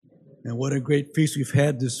And what a great feast we've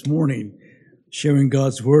had this morning, sharing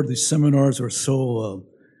God's Word. These seminars are so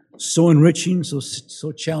enriching,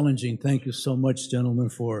 so challenging. Thank you so much, gentlemen,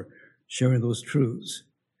 for sharing those truths.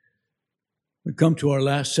 We come to our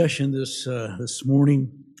last session this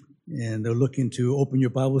morning, and they're looking to open your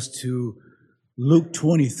Bibles to Luke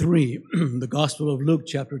 23. The Gospel of Luke,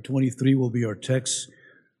 chapter 23, will be our text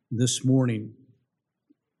this morning.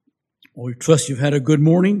 Well, we trust you've had a good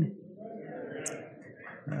morning.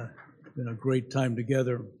 Been a great time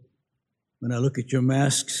together. When I look at your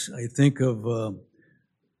masks, I think of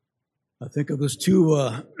those two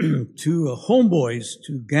homeboys,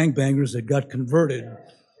 two gangbangers that got converted.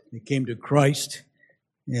 They came to Christ,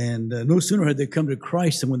 and no sooner had they come to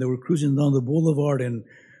Christ than when they were cruising down the boulevard, and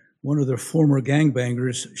one of their former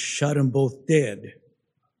gangbangers shot them both dead.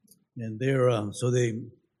 And so they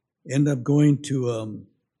end up going to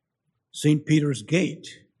St. Peter's Gate.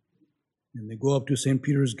 And they go up to St.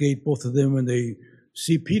 Peter's Gate, both of them, and they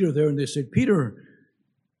see Peter there, and they said, "Peter,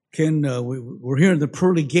 we're here in the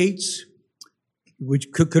pearly gates.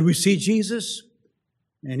 Could we see Jesus?"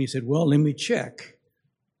 And he said, "Well, let me check."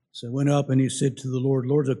 So I went up, and he said to the Lord,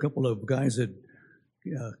 "Lord, there's a couple of guys that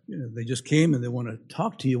they just came, and they want to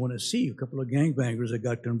talk to you, want to see you. A couple of gangbangers that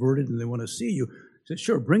got converted, and they want to see you." He said,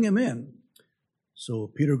 "Sure, bring him in." So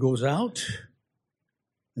Peter goes out,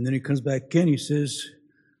 and then he comes back in. He says,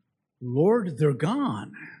 "Lord, they're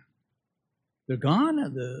gone." "They're gone?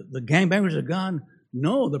 The gangbangers are gone?"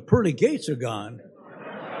 "No, the pearly gates are gone."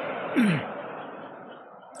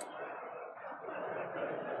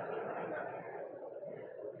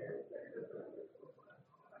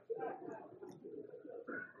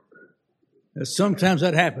 Sometimes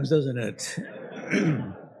that happens, doesn't it?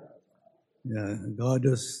 Yeah, God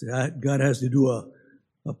has to do a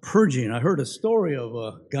purging. I heard a story of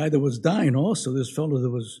a guy that was dying also, this fellow that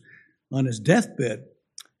was on his deathbed.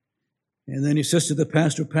 And then he says to the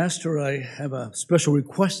pastor, "Pastor, I have a special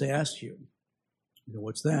request to ask you." You know,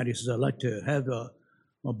 "What's that?" He says, "I'd like to have I'm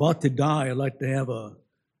about to die. I'd like to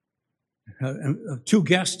have two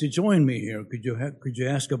guests to join me here. Could you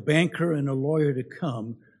ask a banker and a lawyer to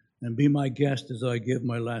come and be my guest as I give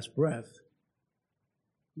my last breath?"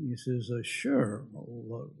 He says, "Sure.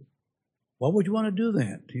 Why would you want to do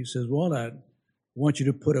that?" He says, "Well, I want you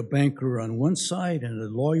to put a banker on one side and a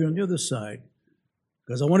lawyer on the other side,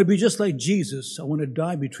 because I want to be just like Jesus. I want to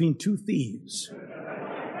die between two thieves."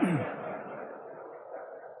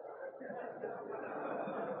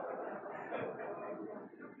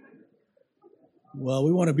 Well,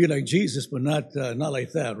 we want to be like Jesus, but not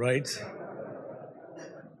like that, right?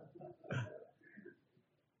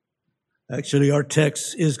 Actually, our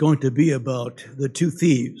text is going to be about the two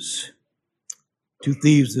thieves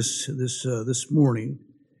this morning.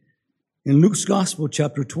 In Luke's Gospel,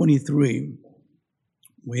 chapter 23,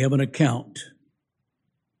 we have an account.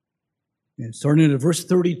 And starting at verse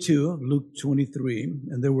 32 of Luke 23,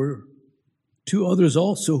 "And there were two others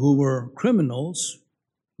also who were criminals,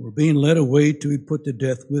 were being led away to be put to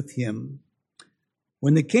death with him.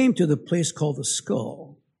 When they came to the place called the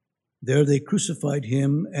Skull, there they crucified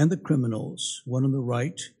him and the criminals, one on the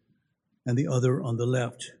right and the other on the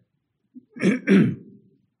left.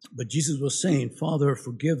 But Jesus was saying, 'Father,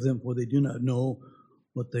 forgive them, for they do not know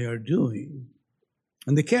what they are doing.'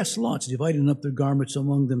 And they cast lots, dividing up their garments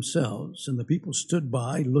among themselves. And the people stood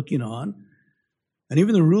by, looking on. And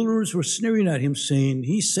even the rulers were sneering at him, saying,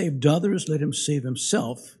 'He saved others, let him save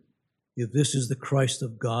himself, if this is the Christ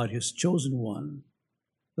of God, his chosen one.'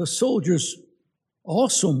 The soldiers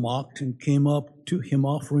also mocked and came up to him,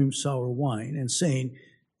 offering sour wine, and saying,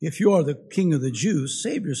 'If you are the King of the Jews,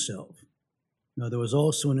 save yourself.' Now there was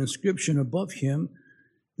also an inscription above him,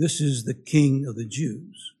 'This is the King of the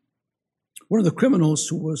Jews.' One of the criminals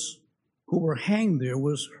who were hanged there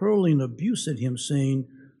was hurling abuse at him, saying,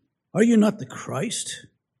 'Are you not the Christ?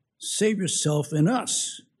 Save yourself and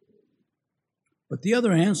us.' But the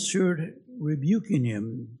other answered, rebuking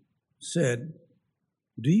him, said,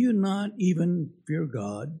 'Do you not even fear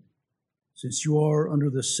God, since you are under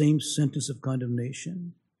the same sentence of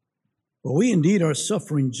condemnation? For we indeed are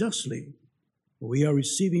suffering justly, for we are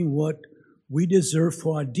receiving what we deserve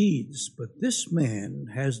for our deeds, but this man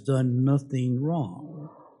has done nothing wrong.'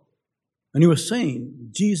 And he was saying,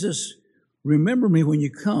 'Jesus, remember me when you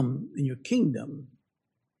come in your kingdom.'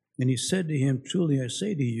 And he said to him, 'Truly I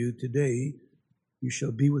say to you, today you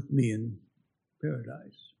shall be with me in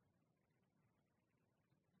paradise.'"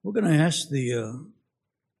 We're going to ask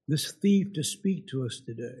this thief to speak to us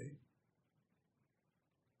today.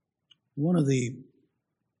 One of the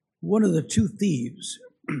two thieves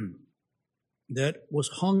that was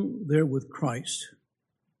hung there with Christ,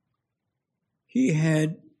 he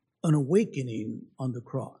had an awakening on the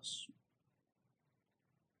cross.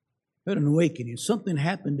 He had an awakening. Something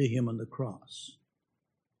happened to him on the cross.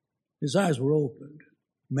 His eyes were opened.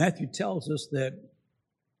 Matthew tells us that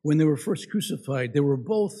when they were first crucified, they were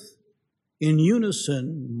both in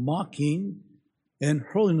unison mocking and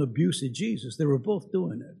hurling abuse at Jesus. They were both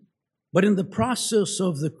doing it. But in the process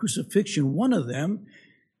of the crucifixion, one of them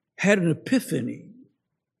had an epiphany,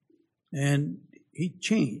 and he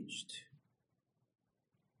changed.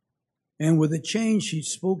 And with the change, he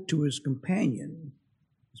spoke to his companion,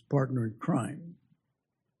 his partner in crime.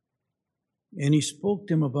 And he spoke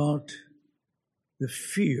to him about the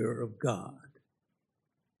fear of God.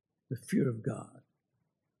 The fear of God.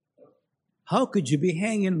 How could you be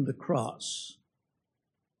hanging on the cross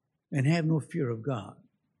and have no fear of God?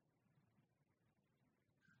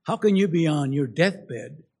 How can you be on your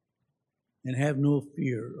deathbed and have no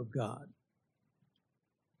fear of God?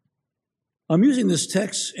 I'm using this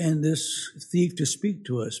text and this thief to speak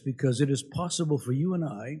to us because it is possible for you and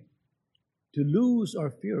I to lose our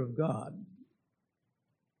fear of God.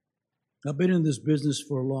 I've been in this business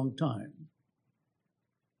for a long time.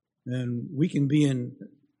 And we can be in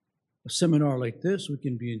a seminar like this, we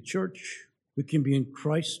can be in church, we can be in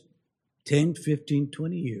Christ 10, 15,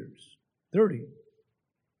 20 years, 30.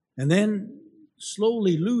 And then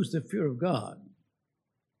slowly lose the fear of God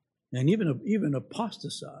and even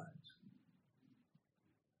apostatize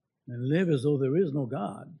and live as though there is no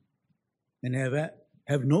God and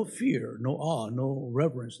have no fear, no awe, no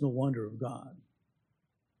reverence, no wonder of God.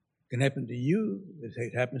 It can happen to you,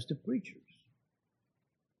 it happens to preachers.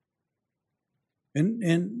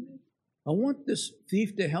 And I want this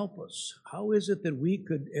thief to help us. How is it that we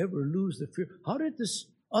could ever lose the fear? How did this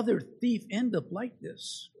other thief end up like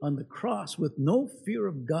this on the cross with no fear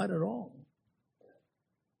of God at all?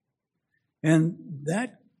 And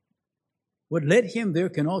that, what led him there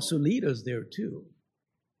can also lead us there too.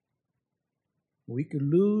 We could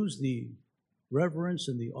lose the reverence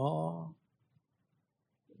and the awe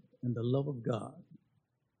and the love of God.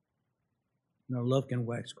 And our love can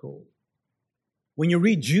wax cold. When you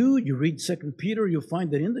read Jude, you read 2 Peter, you'll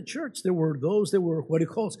find that in the church there were those that were what he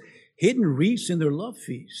calls hidden reefs in their love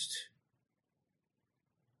feast,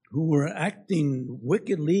 who were acting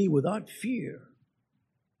wickedly without fear,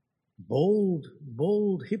 bold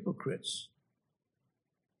hypocrites.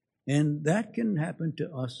 And that can happen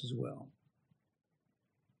to us as well.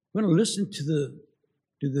 We're going to listen to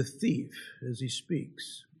the thief as he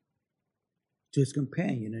speaks to his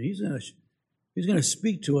companion, and he's going to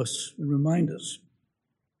speak to us and remind us,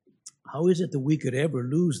 how is it that we could ever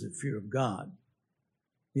lose the fear of God?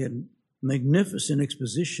 He had magnificent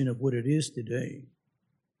exposition of what it is today.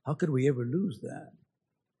 How could we ever lose that?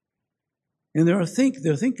 And I think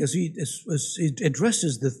as he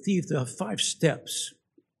addresses the thief, there are 5 steps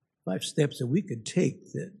that we could take,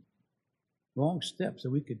 wrong steps that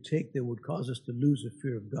we could take that would cause us to lose the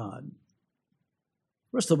fear of God.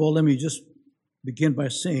 First of all, let me just begin by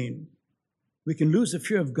saying, we can lose the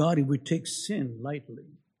fear of God if we take sin lightly.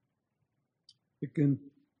 We can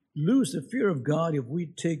lose the fear of God if we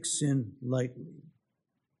take sin lightly.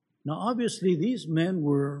 Now, obviously, these men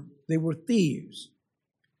were thieves.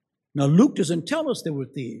 Now, Luke doesn't tell us they were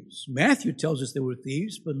thieves. Matthew tells us they were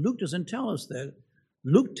thieves, but Luke doesn't tell us that.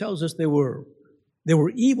 Luke tells us they were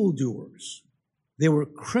evildoers. They were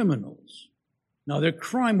criminals. Now, their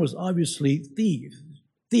crime was obviously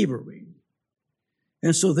thievery.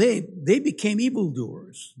 And so they became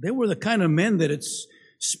evildoers. They were the kind of men that it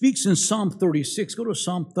speaks in Psalm 36. Go to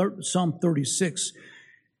Psalm 36.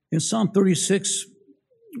 In Psalm 36,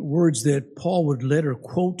 words that Paul would later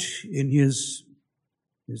quote in his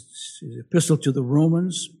epistle to the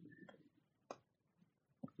Romans.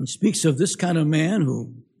 He speaks of this kind of man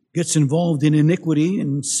who gets involved in iniquity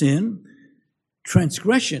and sin.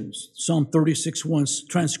 Transgressions, Psalm 36:1,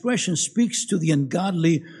 transgression speaks to the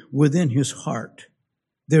ungodly within his heart.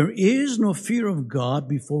 There is no fear of God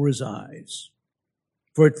before his eyes,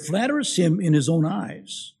 for it flatters him in his own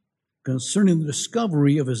eyes concerning the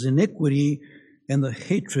discovery of his iniquity and the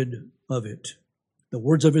hatred of it. The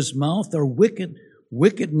words of his mouth are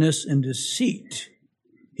wickedness and deceit.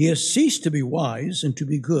 He has ceased to be wise and to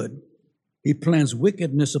be good. He plans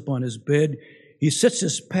wickedness upon his bed. He sets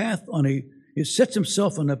himself on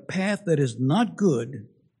a path that is not good.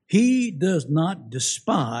 He does not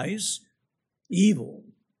despise evil.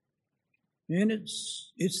 And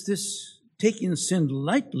it's this taking sin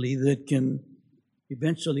lightly that can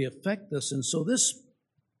eventually affect us. And so this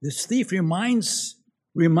thief reminds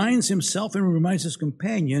himself and reminds his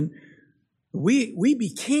companion, we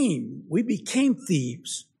became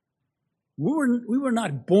thieves. We were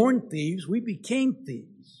not born thieves. We became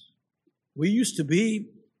thieves. We used to be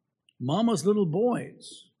Mama's little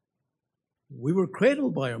boys. We were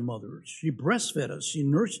cradled by our mothers. She breastfed us. She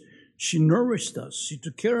nourished us. She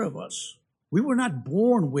took care of us. We were not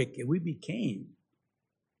born wicked. We became.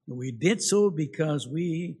 And we did so because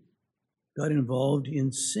we got involved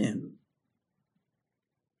in sin.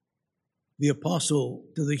 The apostle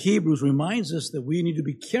to the Hebrews reminds us that we need to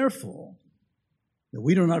be careful that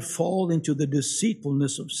we do not fall into the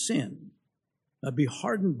deceitfulness of sin, not be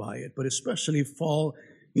hardened by it, but especially fall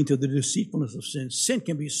into the deceitfulness of sin. Sin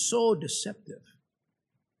can be so deceptive.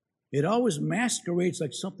 It always masquerades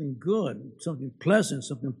like something good, something pleasant,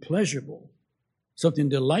 something pleasurable, something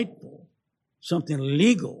delightful, something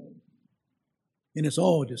legal, and it's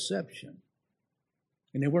all deception.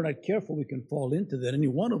 And if we're not careful, we can fall into that. Any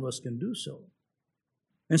one of us can do so.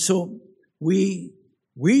 And so we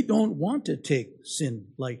don't want to take sin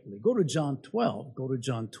lightly. Go to John 12. Go to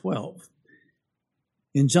John 12.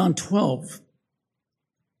 In John 12,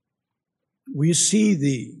 we see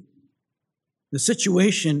the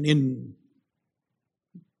situation in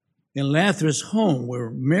Lazarus' home where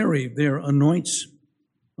Mary there anoints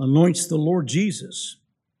the Lord Jesus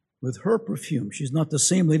with her perfume. She's not the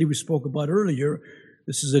same lady we spoke about earlier.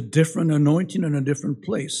 This is a different anointing in a different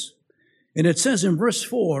place. And it says in verse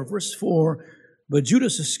 4, but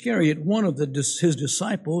Judas Iscariot, one of his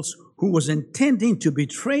disciples, who was intending to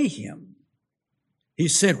betray him, he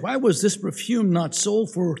said, why was this perfume not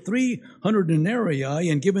sold for 300 denarii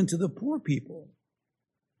and given to the poor people?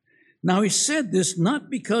 Now he said this not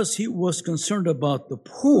because he was concerned about the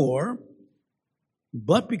poor,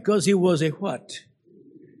 but because he was a what?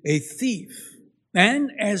 A thief.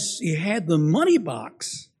 And as he had the money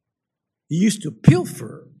box, he used to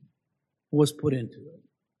pilfer what was put into it.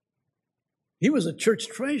 He was a church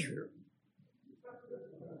treasurer.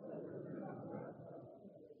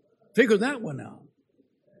 Figure that one out.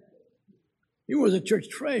 He was a church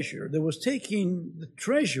treasurer that was taking the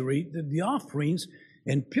treasury, the offerings,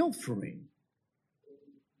 and pilfering.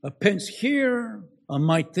 A pence here, a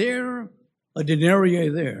mite there, a denarii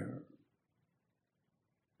there.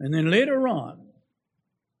 And then later on,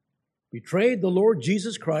 betrayed the Lord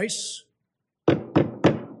Jesus Christ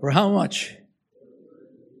for how much?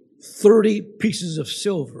 30 pieces of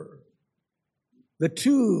silver. The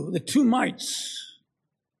two mites,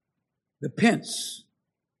 the pence,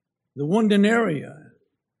 the 1 denarii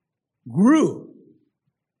grew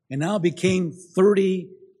and now became 30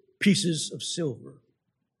 pieces of silver.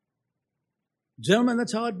 Gentlemen,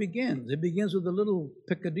 that's how it begins. It begins with the little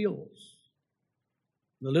peccadillos,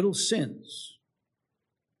 the little sins.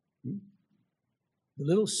 The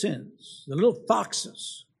little sins, the little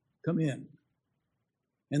foxes come in.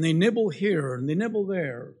 And they nibble here and they nibble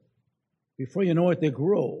there. Before you know it, they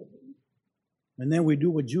grow. And then we do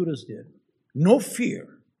what Judas did. No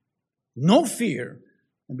fear,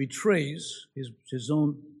 and betrays his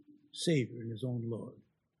own Savior and his own Lord.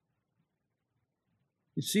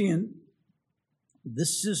 You see, and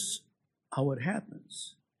this is how it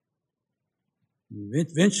happens.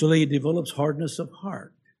 Eventually, it develops hardness of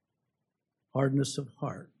heart. Hardness of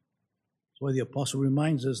heart. That's why the apostle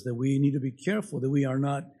reminds us that we need to be careful that we are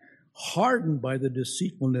not hardened by the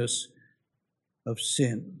deceitfulness of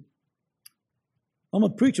sin. I'm a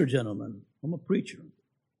preacher, gentlemen. I'm a preacher.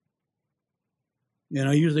 And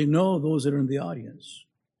I usually know those that are in the audience.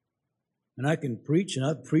 And I can preach, and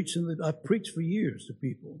I've preached for years to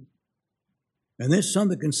people. And there's some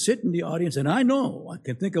that can sit in the audience, and I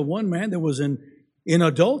can think of one man that was in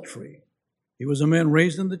adultery. He was a man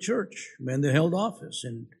raised in the church, a man that held office,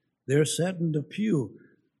 and there sat in the pew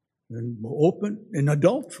and open in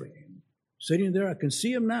adultery. Sitting there, I can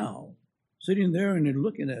see him now, sitting there and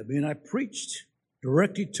looking at me, and I preached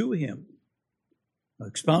directly to him. I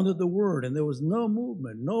expounded the word, and there was no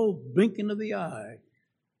movement, no blinking of the eye,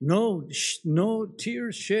 no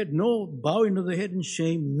tears shed, no bowing of the head in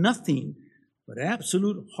shame, nothing but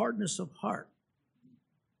absolute hardness of heart.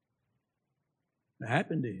 It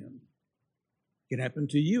happened to him. It can happen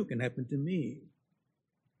to you, it can happen to me.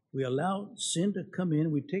 We allow sin to come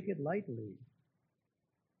in, we take it lightly.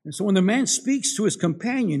 And so when the man speaks to his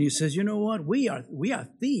companion, he says, you know what, we are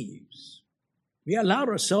thieves. We allowed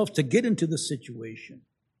ourselves to get into the situation.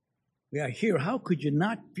 We are here. How could you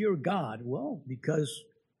not fear God? Well, because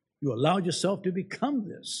you allowed yourself to become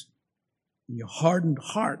this. And your hardened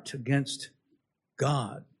heart against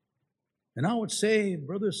God. And I would say,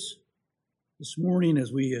 brothers, this morning,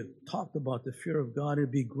 as we have talked about the fear of God,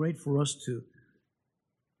 it'd be great for us to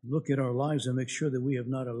look at our lives and make sure that we have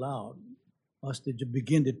not allowed us to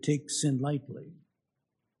begin to take sin lightly.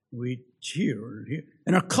 We cheer,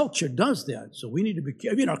 and our culture does that, so we need to be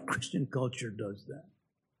careful. Even our Christian culture does that.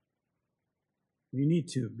 We need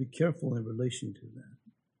to be careful in relation to that.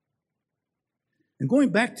 And going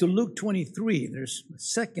back to Luke 23, there's a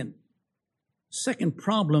second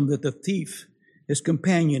problem that the thief, his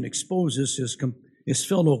companion, exposes his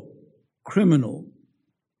fellow criminal.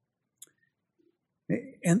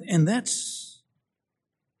 And that's,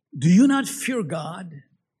 do you not fear God?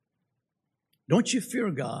 Don't you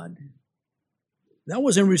fear God? That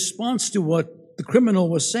was in response to what the criminal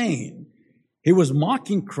was saying. He was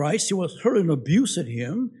mocking Christ. He was hurling abuse at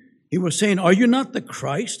him. He was saying, are you not the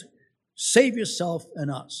Christ? Save yourself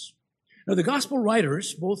and us. Now, the gospel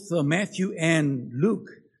writers, both Matthew and Luke,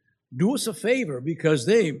 do us a favor because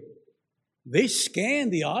they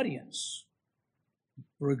scan the audience.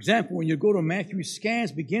 For example, when you go to Matthew's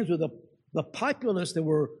scans, begins with the populace that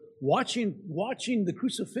were watching the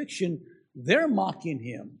crucifixion. They're mocking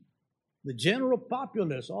him. The general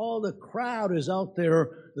populace, all the crowd is out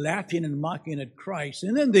there laughing and mocking at Christ.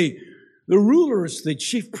 And then the rulers, the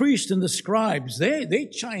chief priests and the scribes, they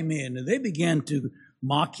chime in and they began to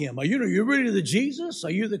mock him. Are you really the Jesus?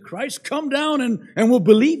 Are you the Christ? Come down and we'll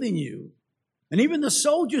believe in you. And even the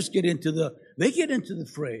soldiers get into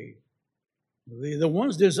the fray. The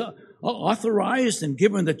ones that's authorized and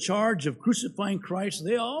given the charge of crucifying Christ,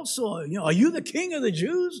 they also, are you the King of the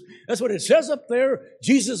Jews? That's what it says up there.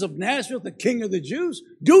 Jesus of Nazareth, the King of the Jews.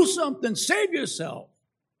 Do something, save yourself.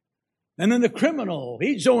 And then the criminal,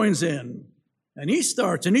 he joins in. And he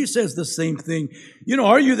starts and he says the same thing.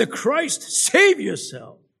 Are you the Christ? Save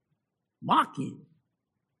yourself. Mocking.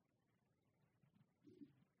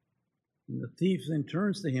 And the thief then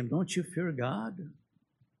turns to him. Don't you fear God?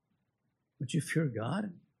 Don't you fear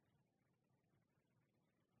God?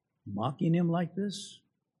 Mocking him like this?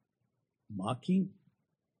 Mocking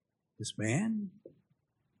this man?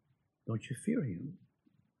 Don't you fear him?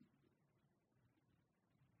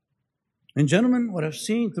 And gentlemen, what I've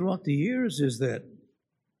seen throughout the years is that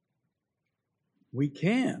we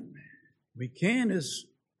can as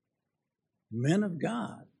men of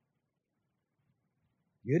God,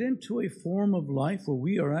 get into a form of life where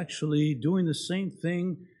we are actually doing the same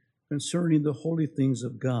thing concerning the holy things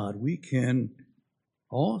of God. We can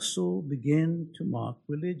also begin to mock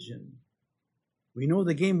religion. We know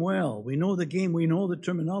the game well. We know the game. We know the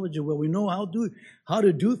terminology well. We know how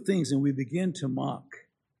to do things, and we begin to mock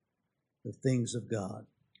the things of God.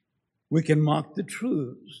 We can mock the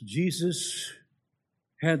truths. Jesus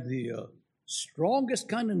had the strongest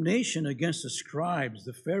condemnation against the scribes,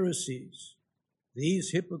 the Pharisees,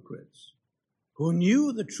 these hypocrites who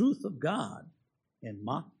knew the truth of God and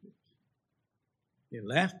mocked it. They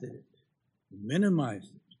laughed at it. They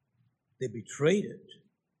minimized it. They betrayed it.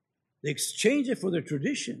 They exchanged it for their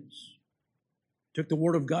traditions. Took the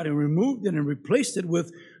Word of God and removed it and replaced it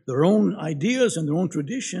with their own ideas and their own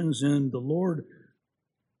traditions, and the Lord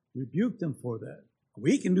rebuked them for that.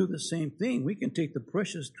 We can do the same thing. We can take the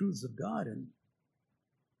precious truths of God and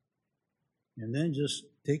then just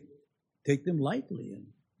take them lightly and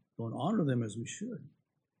don't honor them as we should.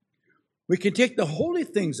 We can take the holy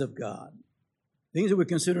things of God, things that we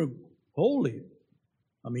consider holy.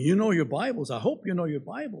 I mean, you know your Bibles. I hope you know your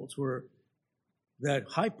Bibles, where that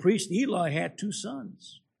high priest Eli had 2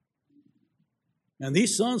 sons. And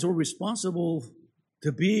these sons were responsible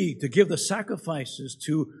to give the sacrifices,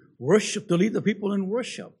 to worship, to lead the people in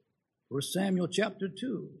worship. 1 Samuel chapter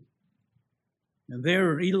 2. And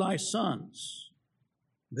they're Eli's sons.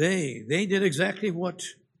 They did exactly what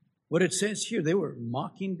it says here. They were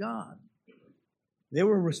mocking God. They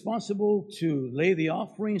were responsible to lay the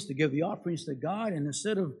offerings, to give the offerings to God, and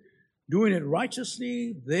instead of doing it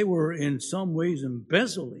righteously, they were in some ways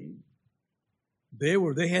embezzling. They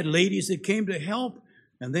had ladies that came to help,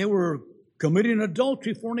 and they were committing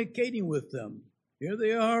adultery, fornicating with them. Here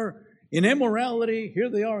they are in immorality. Here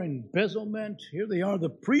they are in embezzlement. Here they are, the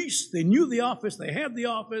priests. They knew the office. They had the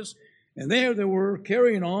office. And there they were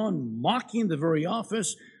carrying on, mocking the very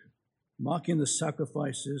office, mocking the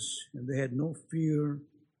sacrifices, and they had no fear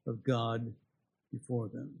of God before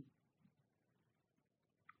them.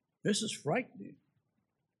 This is frightening.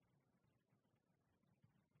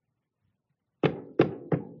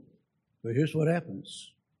 But here's what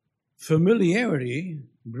happens. Familiarity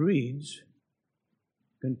breeds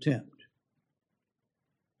contempt.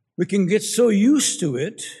 We can get so used to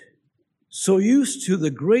it, so used to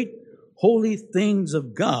the great holy things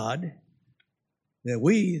of God, that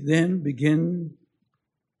we then begin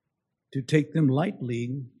to take them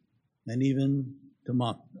lightly and even to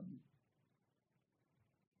mock them.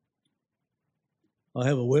 I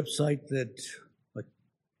have a website that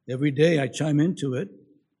every day I chime into it,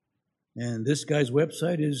 and this guy's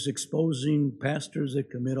website is exposing pastors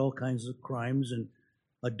that commit all kinds of crimes and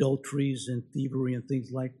adulteries and thievery and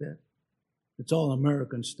things like that. It's all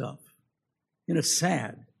American stuff. And it's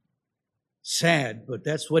sad. Sad, but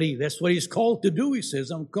that's what he's called to do. He says,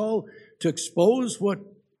 I'm called to expose what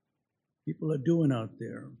people are doing out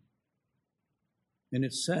there. And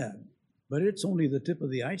it's sad, but it's only the tip of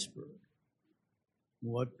the iceberg.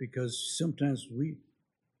 What? Because sometimes we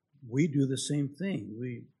do the same thing.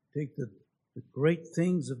 We take the great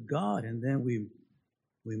things of God and then we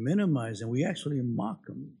minimize and we actually mock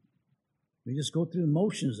them. We just go through the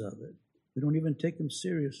motions of it. We don't even take them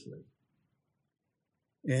seriously.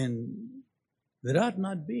 And that ought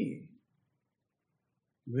not be.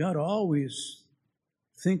 We ought to always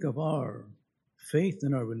think of our faith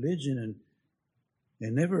and our religion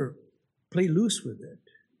and never play loose with it.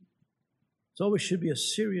 It always should be a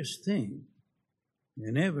serious thing.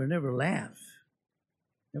 And never laugh.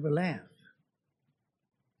 Never laugh.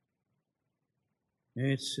 And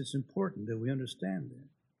it's important that we understand that.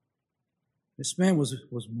 This man was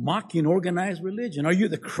mocking organized religion. Are you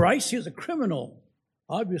the Christ? He was a criminal.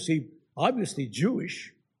 Obviously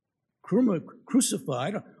Jewish.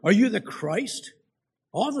 Crucified. Are you the Christ?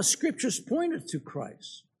 All the scriptures pointed to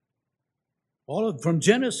Christ. From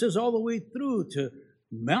Genesis all the way through to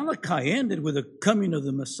Malachi ended with the coming of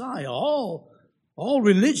the Messiah. All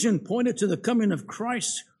religion pointed to the coming of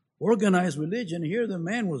Christ, organized religion. Here the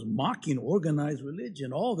man was mocking organized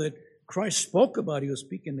religion. All that Christ spoke about, he was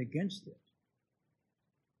speaking against it.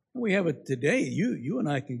 And we have it today. You and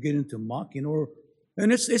I can get into mocking,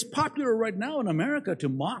 and it's popular right now in America to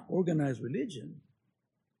mock organized religion.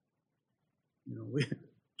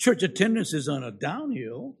 Church attendance is on a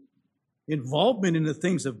downhill. Involvement in the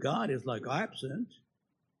things of God is like absent.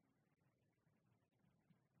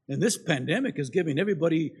 And this pandemic is giving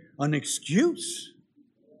everybody an excuse.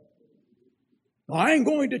 I ain't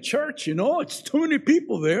going to church, it's too many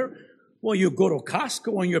people there. Well, you go to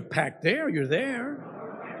Costco and you're packed there, you're there.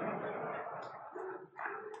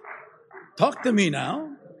 Talk to me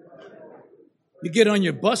now. You get on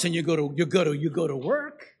your bus and you go to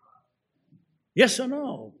work. Yes or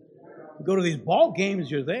no? You go to these ball games,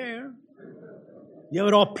 you're there. You have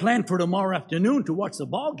it all planned for tomorrow afternoon to watch the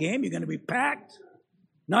ball game. You're going to be packed.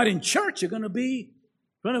 Not in church. You're going to be in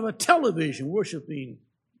front of a television worshiping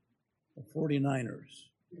the 49ers.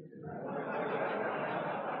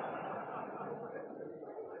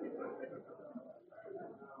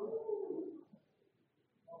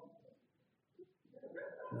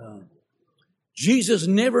 Jesus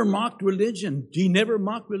never mocked religion. He never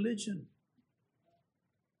mocked religion.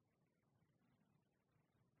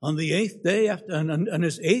 On the 8th day, on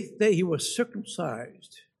his 8th day, he was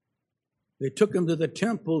circumcised. They took him to the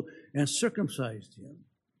temple and circumcised him.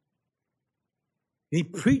 He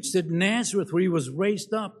preached at Nazareth where he was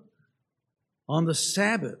raised up on the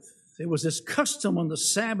Sabbath. It was his custom on the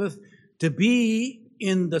Sabbath to be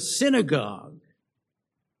in the synagogue.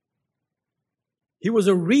 He was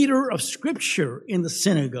a reader of Scripture in the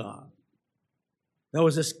synagogue. That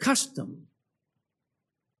was his custom.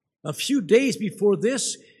 A few days before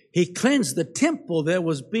this, he cleansed the temple that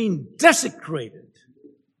was being desecrated.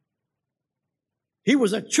 He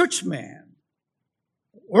was a church man.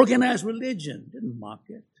 Organized religion. Didn't mock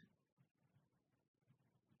it.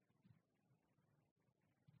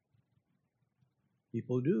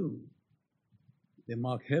 People do. They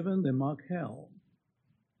mock heaven, they mock hell.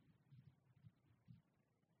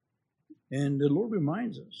 And the Lord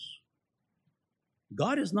reminds us,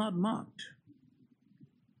 God is not mocked.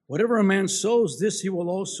 Whatever a man sows, this he will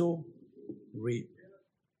also reap.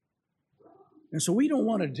 And so we don't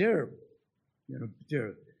want to dare.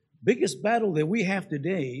 The biggest battle that we have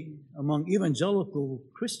today among evangelical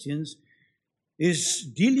Christians is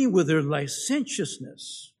dealing with their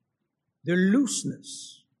licentiousness, their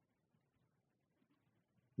looseness.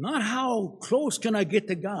 Not how close can I get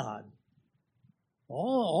to God.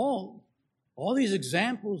 All these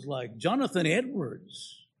examples like Jonathan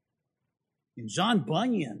Edwards and John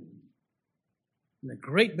Bunyan, and the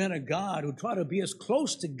great men of God who try to be as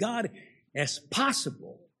close to God as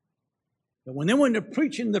possible. But when they went to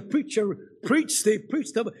preaching, the preacher preached, they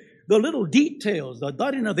preached the little details, the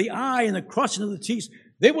dotting of the I and the crossing of the T's.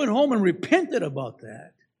 They went home and repented about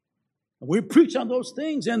that. And we preach on those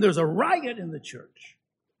things, and there's a riot in the church.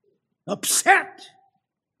 Upset.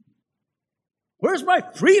 Where's my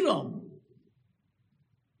freedom?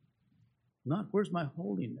 Not where's my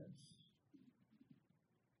holiness?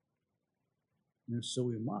 And so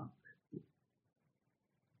we mock.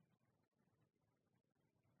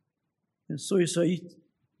 And so you say,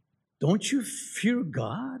 don't you fear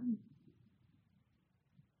God?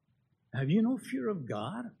 Have you no fear of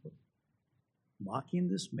God? Mocking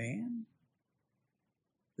this man?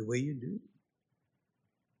 the way you do?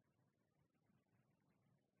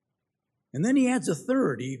 And then he adds a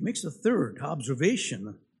third. He makes a third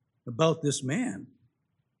observation about this man.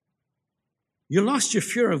 You lost your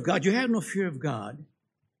fear of God. You have no fear of God.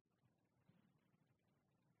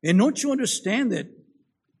 And don't you understand that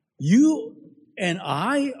you and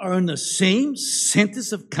I are in the same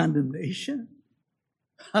sentence of condemnation?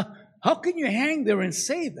 How can you hang there and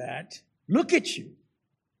say that? Look at you.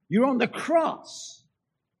 You're on the cross.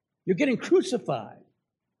 You're getting crucified.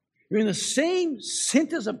 You're in the same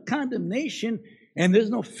sentence of condemnation, and there's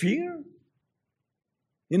no fear.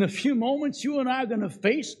 In a few moments, you and I are going to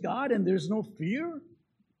face God, and there's no fear.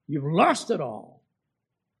 You've lost it all.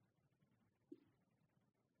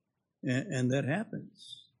 And that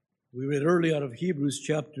happens. We read early out of Hebrews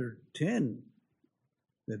chapter 10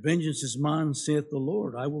 that vengeance is mine, saith the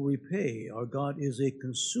Lord. I will repay. Our God is a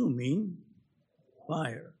consuming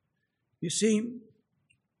fire. You see,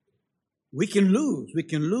 we can lose. We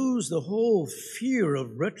can lose the whole fear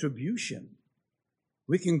of retribution.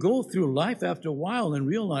 We can go through life after a while and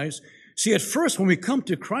realize, see, at first when we come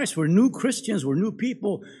to Christ, we're new Christians, we're new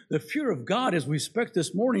people. The fear of God, as we expect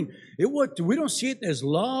this morning, we don't see it as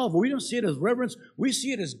love, we don't see it as reverence. We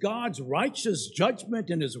see it as God's righteous judgment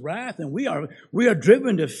and His wrath, and we are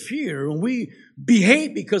driven to fear, and we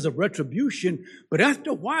behave because of retribution. But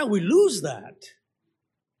after a while, we lose that.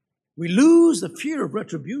 We lose the fear of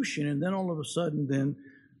retribution, and then all of a sudden, then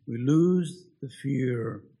we lose the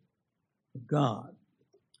fear of God.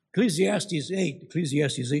 Ecclesiastes 8,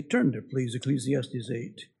 turn there, please, Ecclesiastes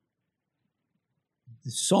 8.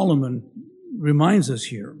 Solomon reminds us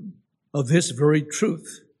here of this very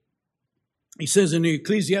truth. He says in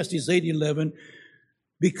Ecclesiastes 8:11,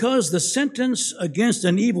 because the sentence against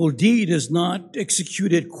an evil deed is not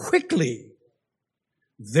executed quickly,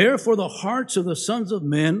 therefore the hearts of the sons of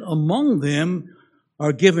men among them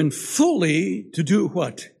are given fully to do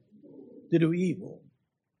what? To do evil.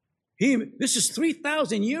 This is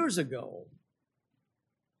 3,000 years ago.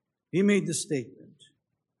 He made the statement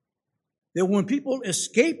that when people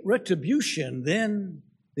escape retribution, then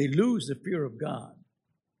they lose the fear of God.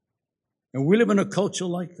 And we live in a culture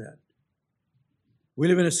like that. We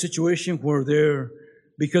live in a situation where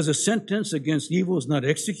because a sentence against evil is not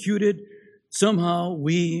executed, somehow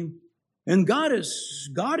and God is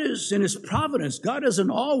in His providence. God doesn't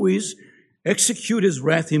always execute His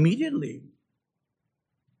wrath immediately.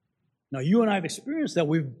 Now, you and I have experienced that.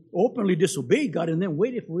 We've openly disobeyed God and then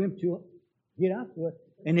waited for Him to get after it,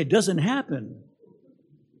 and it doesn't happen.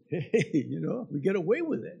 Hey, we get away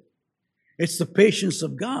with it. It's the patience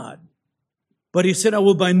of God. But He said, I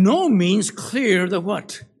will by no means clear the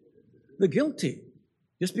what? The guilty.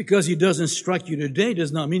 Just because He doesn't strike you today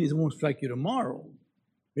does not mean He won't strike you tomorrow.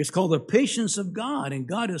 It's called the patience of God, and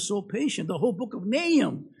God is so patient. The whole book of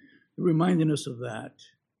Nahum reminding us of that.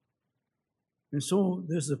 And so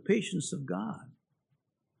there's the patience of God.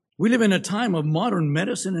 We live in a time of modern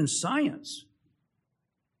medicine and science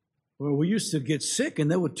where we used to get sick and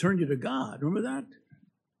that would turn you to God. Remember that?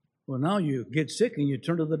 Well, now you get sick and you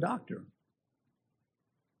turn to the doctor.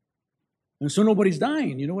 And so nobody's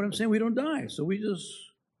dying. You know what I'm saying? We don't die. So we just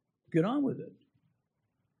get on with it.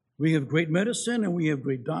 We have great medicine and we have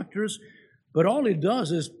great doctors, but all it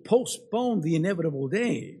does is postpone the inevitable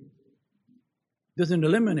day. Doesn't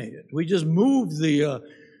eliminate it. We just move the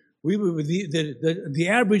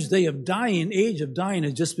average age of dying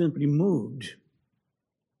has just been removed.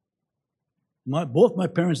 Both my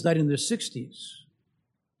parents died in their 60s.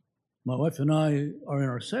 My wife and I are in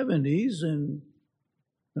our 70s, and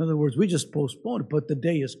in other words, we just postponed it, but the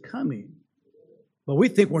day is coming. But we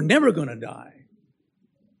think we're never going to die.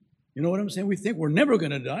 You know what I'm saying? We think we're never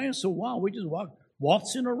going to die, and so we just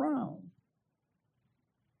waltzing around.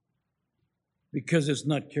 Because it's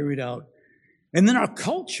not carried out. And then our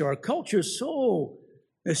culture is so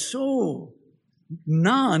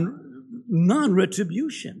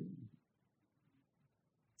non-retribution.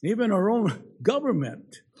 Even our own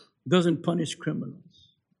government doesn't punish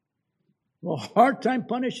criminals. We have a hard time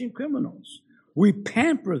punishing criminals. We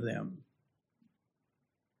pamper them.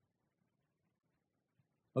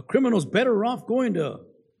 A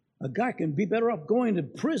guy can be better off going to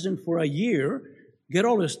prison for a year, get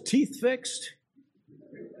all his teeth fixed,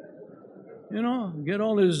 get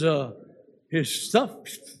all his stuff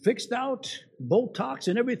fixed out, Botox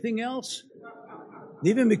and everything else.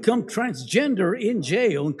 Even become transgender in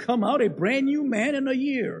jail and come out a brand new man in a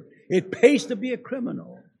year. It pays to be a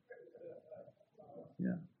criminal.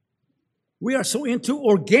 Yeah. We are so into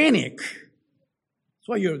organic.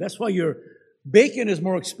 That's why your bacon is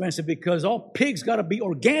more expensive, because all pigs got to be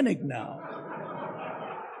organic now.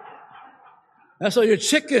 That's why your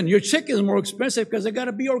chicken is more expensive because they got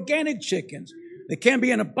to be organic chickens. They can't be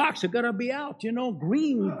in a box. They got to be out,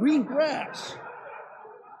 green grass.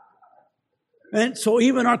 And so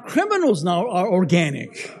even our criminals now are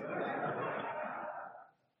organic.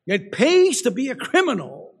 It pays to be a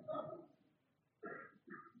criminal.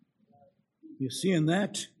 You see, in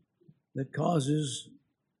that causes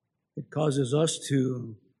us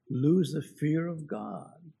to lose the fear of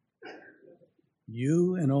God.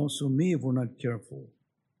 You and also me, if we're not careful.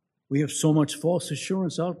 We have so much false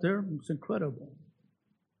assurance out there. It's incredible.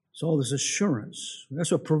 It's all this assurance.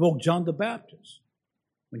 That's what provoked John the Baptist.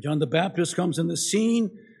 When John the Baptist comes in the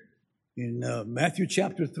scene, in Matthew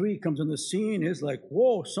chapter 3, comes in the scene, it's like,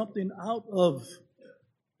 whoa,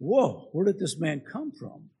 where did this man come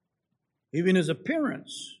from? Even his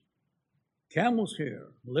appearance, camel's hair,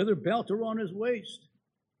 leather belt around his waist,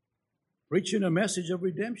 preaching a message of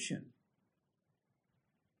redemption.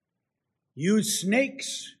 You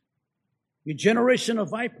snakes, you generation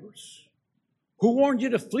of vipers, who warned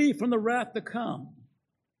you to flee from the wrath to come?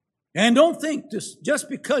 And don't think this just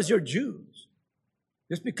because you're Jews,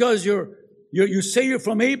 just because you say you're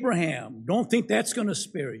from Abraham, don't think that's going to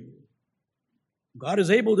spare you. God is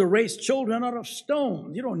able to raise children out of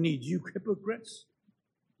stones. You don't need you hypocrites.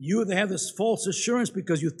 You that have this false assurance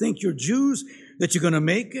because you think you're Jews, that you're going to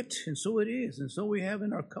make it, and so it is. And so we have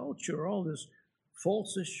in our culture all this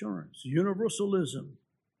false assurance, universalism,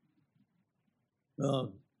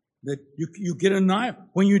 that you get annihilated.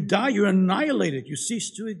 When you die, you're annihilated. You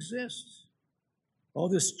cease to exist. All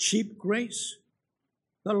this cheap grace,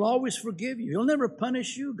 God will always forgive you. He'll never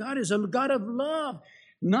punish you. God is a God of love,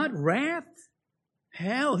 not wrath.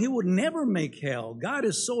 Hell, He would never make hell. God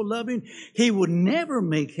is so loving, He would never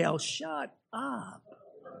make hell. Shut up.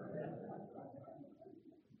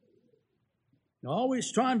 You're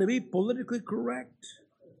always trying to be politically correct.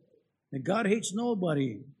 And God hates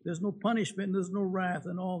nobody. There's no punishment, there's no wrath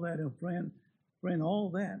and all that. And friend, all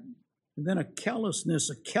that. And then a callousness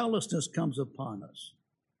comes upon us.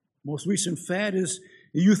 Most recent fad is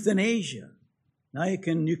euthanasia. Now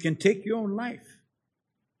you can take your own life.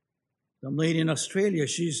 Some lady in Australia,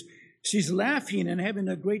 she's laughing and having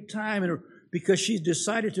a great time because she's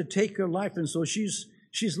decided to take her life. And so she's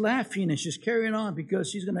laughing and she's carrying on because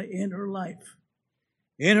she's going to end her life.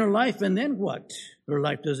 In her life, and then what? Her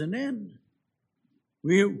life doesn't end.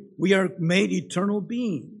 We are made eternal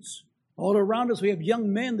beings. All around us, we have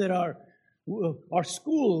young men that our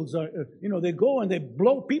schools are, they go and they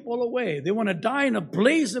blow people away. They want to die in a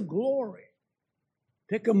blaze of glory.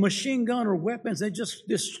 Take a machine gun or weapons, they just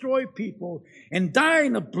destroy people and die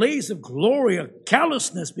in a blaze of glory, a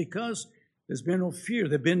callousness, because there's been no fear.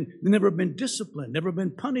 They've never been disciplined, never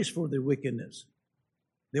been punished for their wickedness.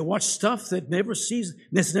 They watch stuff that never sees,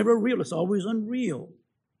 that's never real. It's always unreal.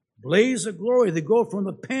 Blaze of glory. They go from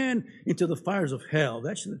the pen into the fires of hell.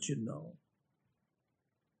 That should know.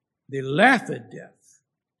 They laugh at death.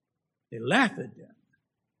 They laugh at death.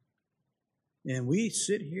 And we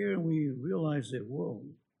sit here and we realize that, whoa.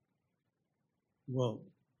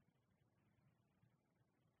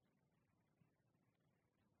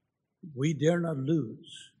 We dare not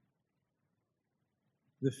lose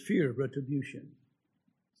the fear of retribution.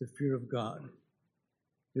 The fear of God.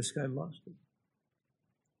 This guy lost it.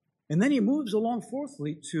 And then he moves along,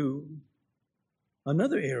 fourthly, to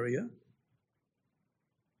another area.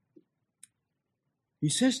 He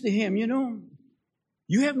says to him, you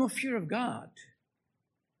have no fear of God.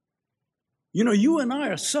 You and I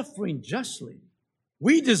are suffering justly.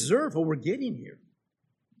 We deserve what we're getting here.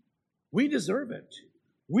 We deserve it.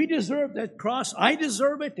 We deserve that cross. I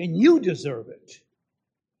deserve it, and you deserve it.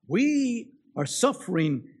 We are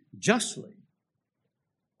suffering justly.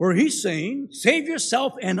 Where he's saying, save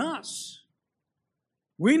yourself and us.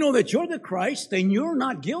 We know that you're the Christ and you're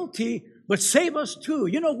not guilty, but save us too.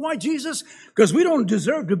 You know why, Jesus? Because we don't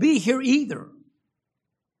deserve to be here either.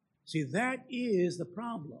 See, that is the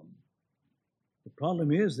problem. The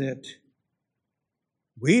problem is that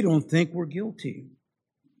we don't think we're guilty.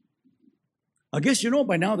 I guess you know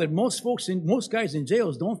by now that most guys in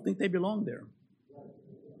jails don't think they belong there.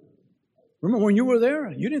 Remember when you were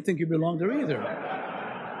there? You didn't think you belonged there either.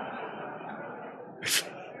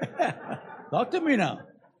 Talk to me now.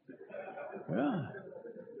 Yeah.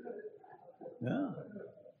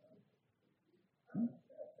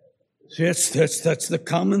 See, that's the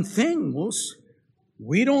common thing.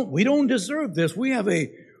 We don't deserve this. We have a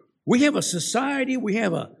society. We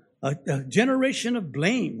have a generation of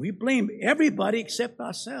blame. We blame everybody except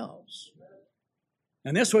ourselves.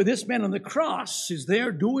 And that's why this man on the cross is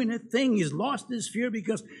there doing a thing. He's lost his fear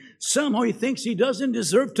because somehow he thinks he doesn't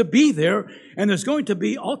deserve to be there. And there's going to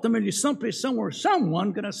be ultimately someplace, somewhere,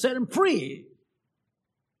 someone going to set him free.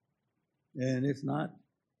 And it's not.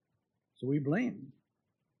 So we blame.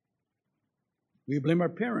 We blame our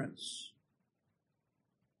parents.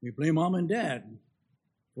 We blame mom and dad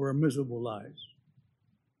for our miserable lives.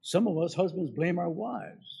 Some of us husbands blame our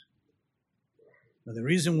wives. Now, the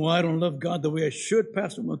reason why I don't love God the way I should,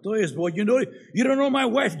 Pastor Montoya, is, well, you don't know my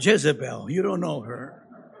wife Jezebel. You don't know her.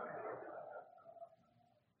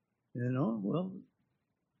 Well,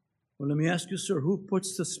 let me ask you, sir, who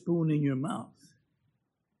puts the spoon in your mouth?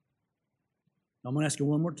 I'm going to ask you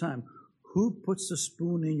one more time. Who puts the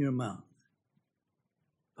spoon in your mouth?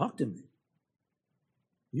 Talk to me.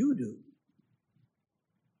 You do.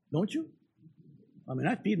 Don't you? I mean,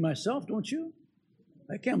 I feed myself, don't you?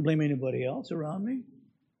 I can't blame anybody else around me.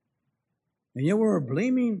 And yet we're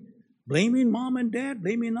blaming mom and dad,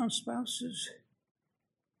 blaming our spouses.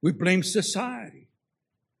 We blame society.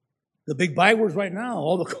 The big bywords right now,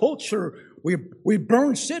 all the culture. We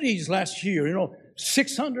burned cities last year,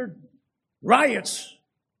 600 riots.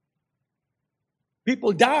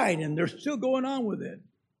 People died and they're still going on with it.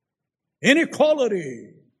 Inequality,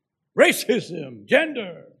 racism,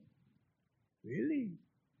 gender. Really?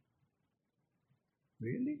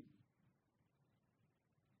 Really?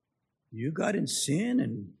 You got in sin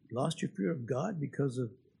and lost your fear of God because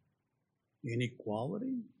of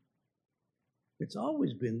inequality? There's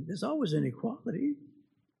always inequality.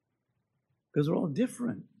 Because we're all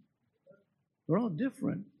different. We're all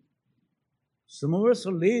different. Some of us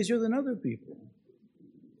are lazier than other people.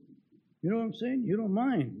 You know what I'm saying? You don't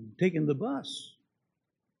mind taking the bus.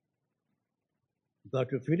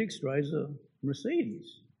 Dr. Felix drives a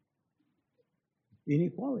Mercedes.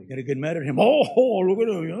 Inequality. Got to get mad at him. Oh, look at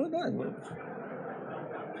him.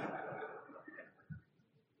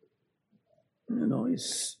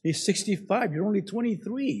 He's 65. You're only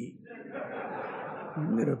 23.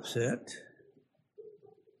 You get upset.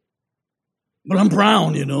 But I'm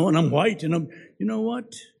brown, and I'm white, and you know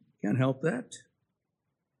what? Can't help that.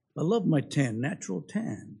 I love my tan, natural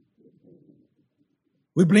tan.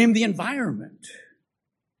 We blame the environment.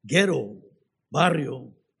 Ghetto,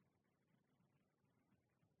 barrio.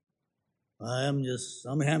 I'm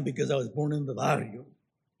happy because I was born in the barrio.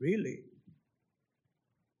 Really?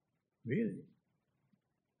 Really?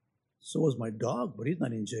 So was my dog, but he's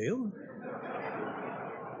not in jail.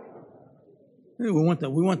 We want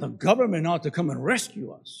the government now to come and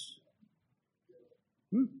rescue us.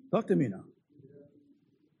 Talk to me now.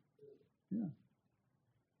 Yeah.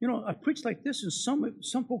 I preach like this and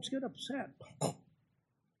some folks get upset. But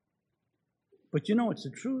it's the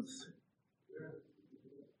truth.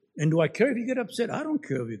 And do I care if you get upset? I don't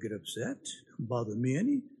care if you get upset. It doesn't bother me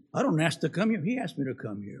any. I don't ask to come here. He asked me to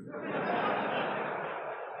come here.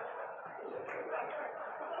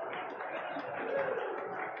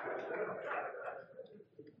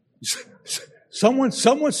 Someone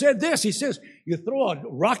said this. He says, you throw a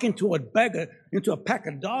rock into a pack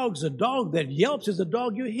of dogs. A dog that yelps is a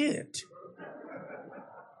dog you hit.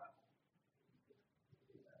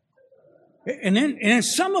 And then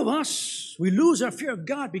some of us, we lose our fear of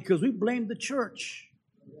God because we blame the church.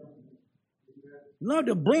 We love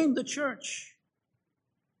to blame the church.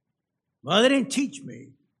 Well, they didn't teach me.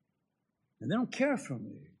 And they don't care for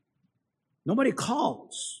me. Nobody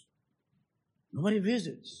calls. Nobody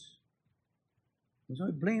visits. So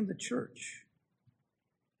we blame the church.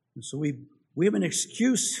 And so we have an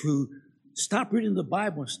excuse to stop reading the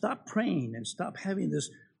Bible and stop praying and stop having this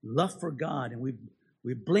love for God. And we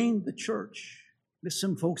blame the church.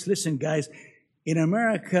 Listen, folks, listen, guys. In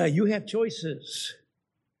America, you have choices.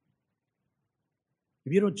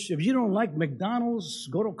 If you don't like McDonald's,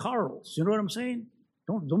 go to Carl's. You know what I'm saying?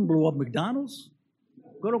 Don't blow up McDonald's.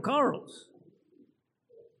 Go to Carl's.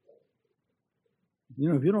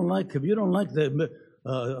 If you don't like the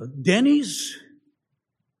Denny's,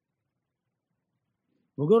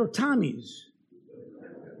 we'll go to Tommy's.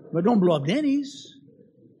 But don't blow up Denny's.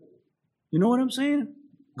 You know what I'm saying?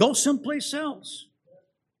 Go someplace else.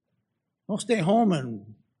 Don't stay home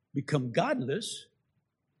and become godless.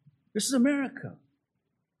 This is America.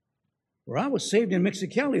 Where I was saved in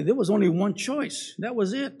Mexicali, there was only one choice. That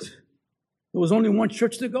was it. There was only one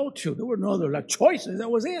church to go to. There were no other choices. That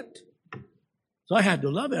was it. So I had to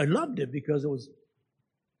love it. I loved it because it was.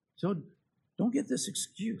 So don't get this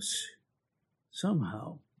excuse.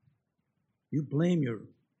 Somehow you blame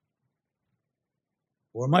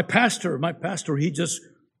or my pastor, he just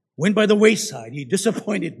went by the wayside. He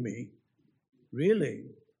disappointed me. Really?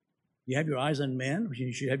 You have your eyes on men?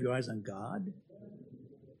 You should have your eyes on God.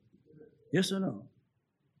 Yes or no?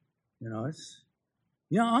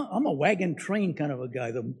 I'm a wagon train kind of a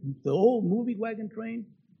guy. The old movie Wagon Train.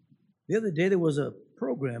 The other day there was a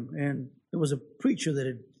program, and there was a preacher that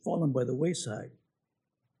had fallen by the wayside.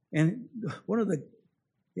 And one of the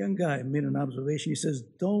young guy made an observation. He says,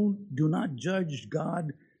 do not judge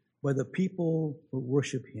God by the people who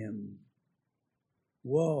worship Him.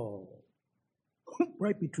 Whoa.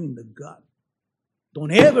 Right between the gut.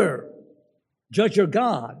 Don't ever judge your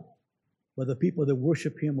God by the people that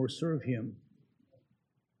worship Him or serve Him.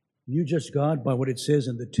 You judge God by what it says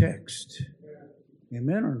in the text.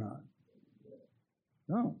 Amen or not?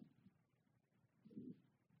 No.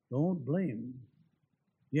 Don't blame.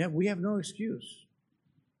 Yeah, we have no excuse.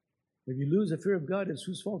 If you lose the fear of God, it's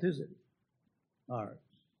whose fault is it? Ours.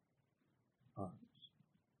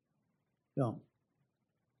 No.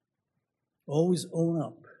 Always own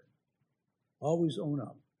up. Always own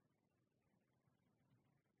up.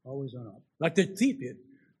 Always own up. Like the thief did.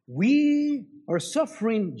 We are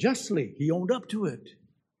suffering justly. He owned up to it.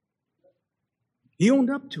 He owned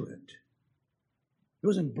up to it. He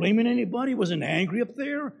wasn't blaming anybody. He wasn't angry up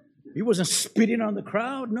there. He wasn't spitting on the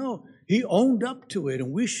crowd. No, he owned up to it,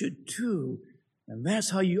 and we should too. And that's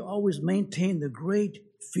how you always maintain the great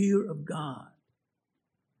fear of God.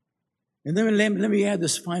 And then let me add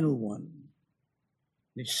this final one.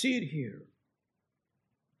 You see it here.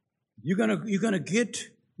 You're gonna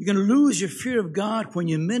lose your fear of God when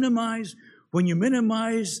you minimize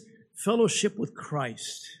fellowship with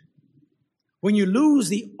Christ. When you lose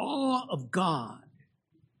the awe of God.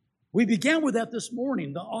 We began with that this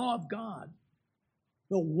morning, the awe of God,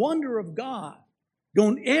 the wonder of God.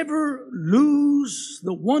 Don't ever lose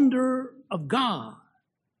the wonder of God.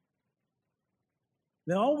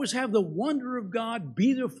 They always have the wonder of God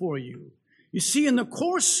be there for you. You see, in the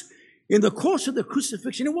course of the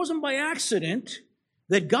crucifixion, it wasn't by accident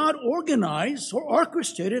that God organized or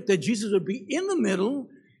orchestrated that Jesus would be in the middle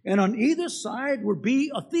and on either side would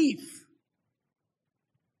be a thief.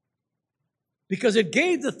 Because it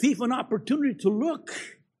gave the thief an opportunity to look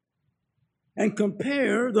and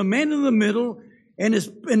compare the man in the middle and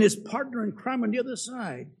his partner in crime on the other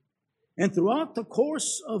side. And throughout the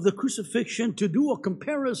course of the crucifixion, to do a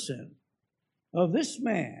comparison of this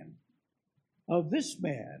man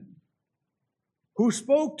who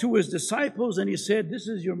spoke to his disciples and he said, "This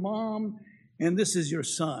is your mom and this is your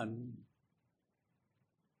son."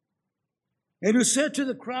 And who said to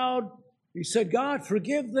the crowd, he said, "God,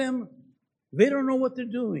 forgive them. They don't know what they're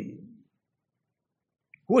doing."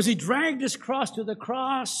 Was he dragged his cross to the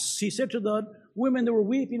cross? He said to the women that were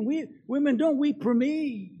weeping, "Women, don't weep for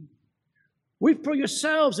me. Weep for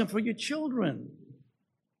yourselves and for your children.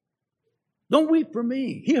 Don't weep for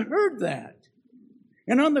me." He heard that.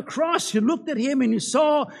 And on the cross, he looked at him and he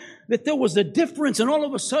saw that there was a difference. And all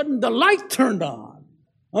of a sudden, the light turned on,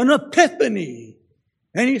 an epiphany.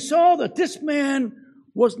 And he saw that this man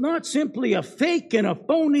was not simply a fake and a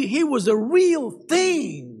phony. He was a real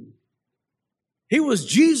thing. He was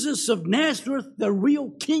Jesus of Nazareth, the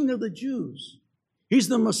real King of the Jews. He's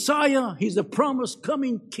the Messiah. He's the promised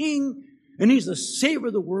coming King. And He's the Savior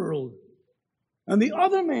of the world. And the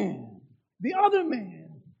other man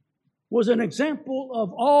was an example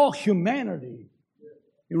of all humanity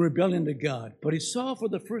in rebellion to God. But he saw for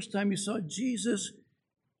the first time, he saw Jesus,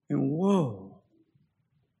 and whoa.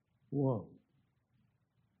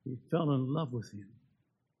 He fell in love with Him.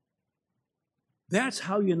 That's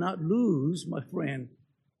how you not lose, my friend,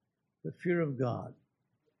 the fear of God.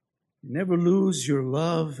 You never lose your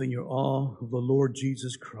love and your awe of the Lord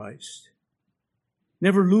Jesus Christ.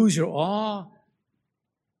 Never lose your awe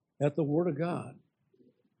at the Word of God.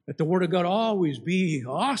 Let the Word of God always be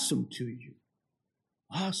awesome to you.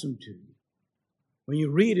 Awesome to you. When you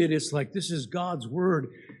read it, it's like this is God's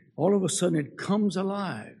Word. All of a sudden it comes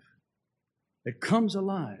alive. It comes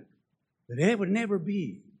alive. That it would never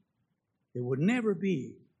be. It would never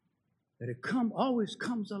be. That it always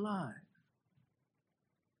comes alive.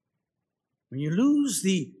 When you lose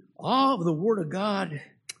the awe of the Word of God,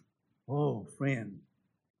 oh friend,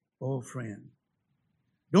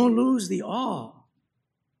 don't lose the awe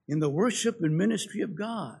in the worship and ministry of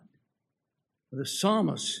God. The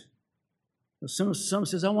psalmist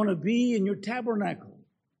says, "I want to be in your tabernacle.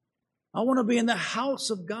 I want to be in the house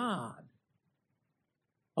of God.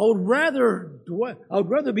 I would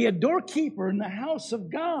rather be a doorkeeper in the house of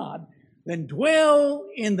God than dwell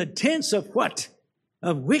in the tents of what?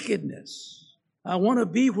 Of wickedness. I want to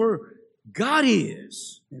be where God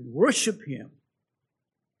is and worship Him."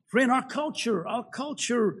 Friend, our culture,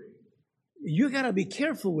 you got to be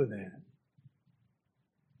careful with that.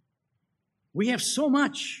 We have so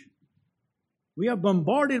much We are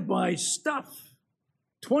bombarded by stuff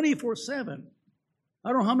 24/7. I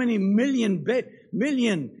don't know how many million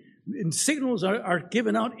signals are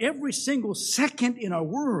given out every single second in our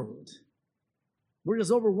world. We're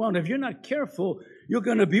just overwhelmed. If you're not careful, you're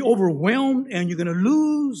going to be overwhelmed and you're going to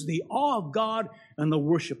lose the awe of God and the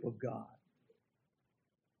worship of God.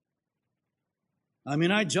 I mean,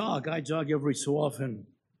 I jog every so often,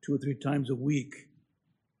 2 or 3 times a week.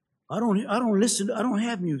 I don't listen, I don't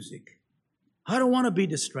have music. I don't want to be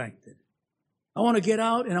distracted. I want to get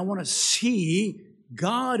out and I want to see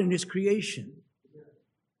God and His creation.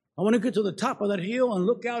 I want to get to the top of that hill and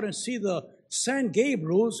look out and see the San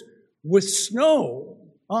Gabriels with snow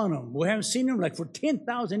on them. We haven't seen them like for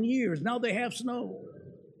 10,000 years. Now they have snow.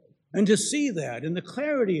 And to see that and the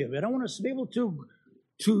clarity of it, I want us to be able to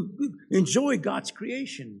enjoy God's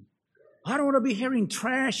creation. I don't want to be hearing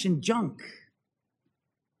trash and junk.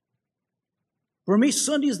 For me,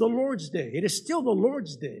 Sunday is the Lord's day. It is still the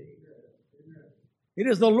Lord's day. It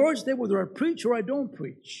is the Lord's day whether I preach or I don't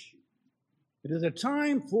preach. It is a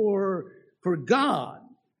time for God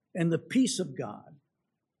and the peace of God.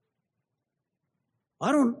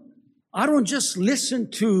 I don't just listen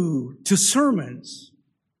to sermons.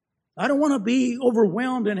 I don't want to be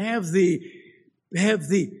overwhelmed and have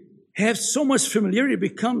so much familiarity it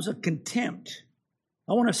becomes a contempt.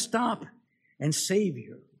 I want to stop and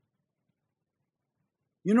savor.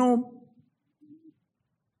 You know,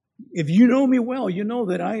 if you know me well, you know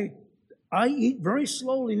that I eat very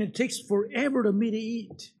slowly and it takes forever to me to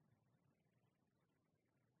eat.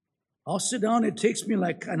 I'll sit down, it takes me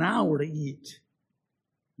like an hour to eat.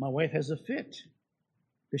 My wife has a fit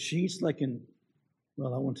because she eats like I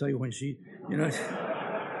won't tell you when she,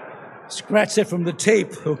 scratch that from the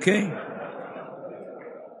tape, okay?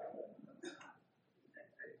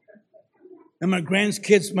 And my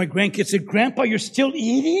grandkids said, Grandpa, you're still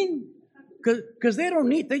eating? Because they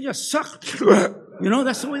don't eat, they just suck.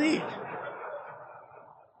 That's the way they eat.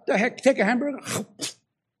 The heck, take a hamburger.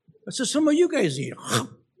 That's just some of you guys eat.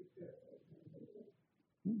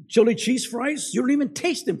 Chili cheese fries, you don't even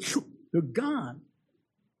taste them. They're gone.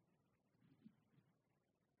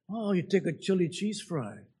 Oh, you take a chili cheese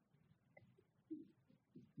fry.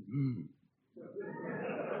 Mm.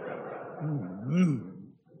 Mm-hmm.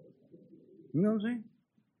 You know what I'm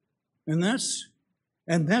saying?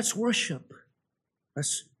 And that's worship.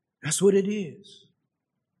 That's what it is.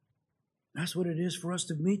 That's what it is for us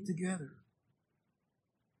to meet together.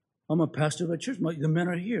 I'm a pastor of a church. The men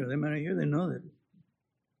are here. They know that.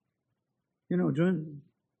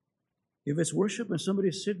 If it's worship and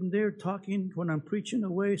somebody's sitting there talking when I'm preaching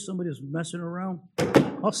away, somebody's messing around,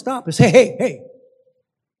 I'll stop and say, hey,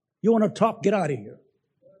 you want to talk? Get out of here.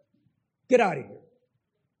 Get out of here.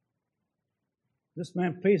 This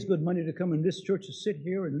man pays good money to come in this church to sit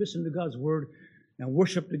here and listen to God's word and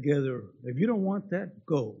worship together. If you don't want that,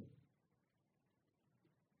 go.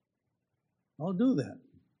 I'll do that.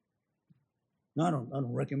 No, I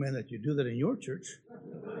don't recommend that you do that in your church.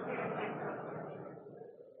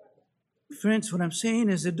 Friends, what I'm saying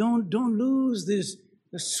is that don't lose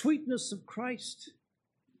the sweetness of Christ,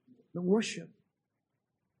 the worship.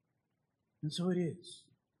 And so it is.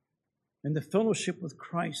 And the fellowship with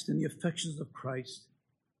Christ and the affections of Christ.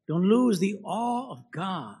 Don't lose the awe of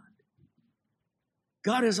God.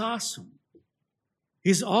 God is awesome.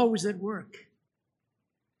 He's always at work.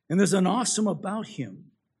 And there's an awesome about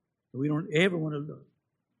Him that we don't ever want to look.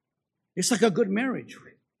 It's like a good marriage.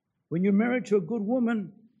 When you're married to a good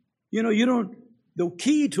woman, the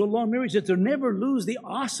key to a long marriage is to never lose the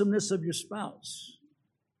awesomeness of your spouse.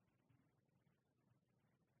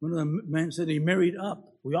 One of the men said he married up.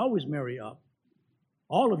 We always marry up.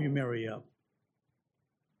 All of you marry up.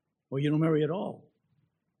 Or you don't marry at all.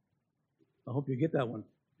 I hope you get that one.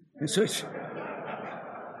 And so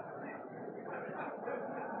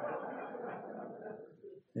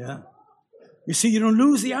yeah. You see, you don't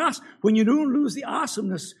lose the when you don't lose the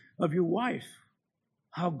awesomeness of your wife,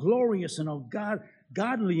 how glorious and how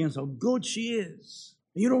godly and how good she is.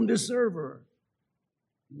 And you don't deserve her.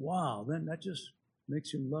 Wow, then that just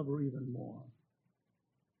makes you love her even more.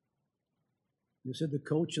 You said the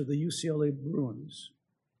coach of the UCLA Bruins,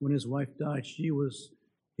 when his wife died, he was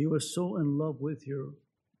so in love with her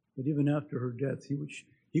that even after her death,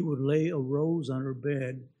 he would lay a rose on her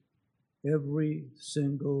bed every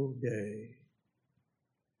single day.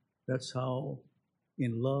 That's how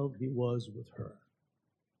in love he was with her.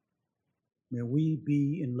 May we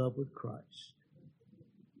be in love with Christ.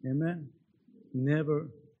 Amen. Never,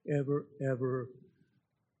 ever, ever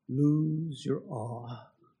lose your awe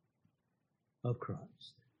of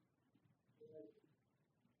Christ.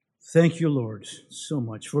 Thank you, Lord, so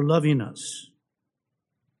much for loving us.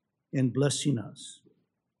 and blessing us,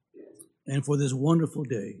 and for this wonderful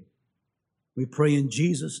day. We pray in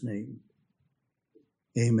Jesus' name.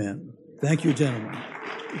 Amen. Thank you, gentlemen.